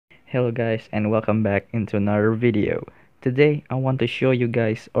Hello guys, and welcome back into another video. Today I want to show you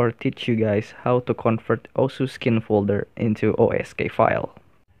guys or teach you guys how to convert OSU skin folder into OSK file.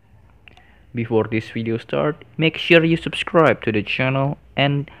 Before this video start, make sure you subscribe to the channel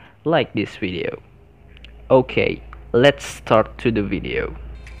and like this video. Okay, let's start to the video.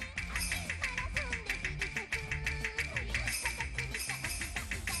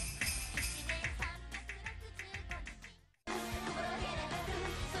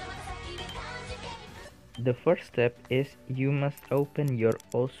 The first step is you must open your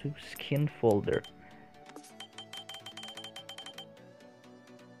OSU skin folder.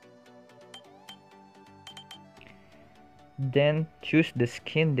 Then choose the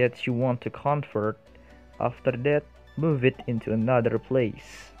skin that you want to convert. After that, move it into another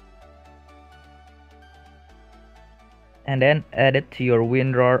place. And then add it to your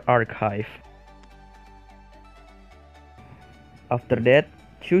WinRAR archive. After that,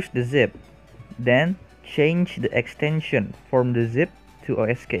 choose the zip. Then change the extension from the zip to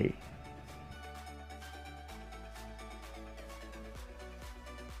OSK.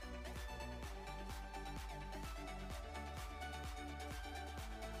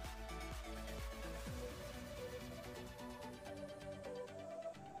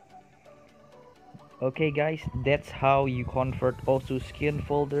 Okay guys, that's how you convert OSU skin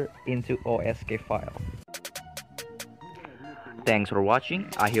folder into OSK file. Thanks for watching,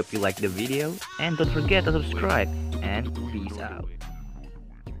 I hope you liked the video, and don't forget to subscribe, and peace out.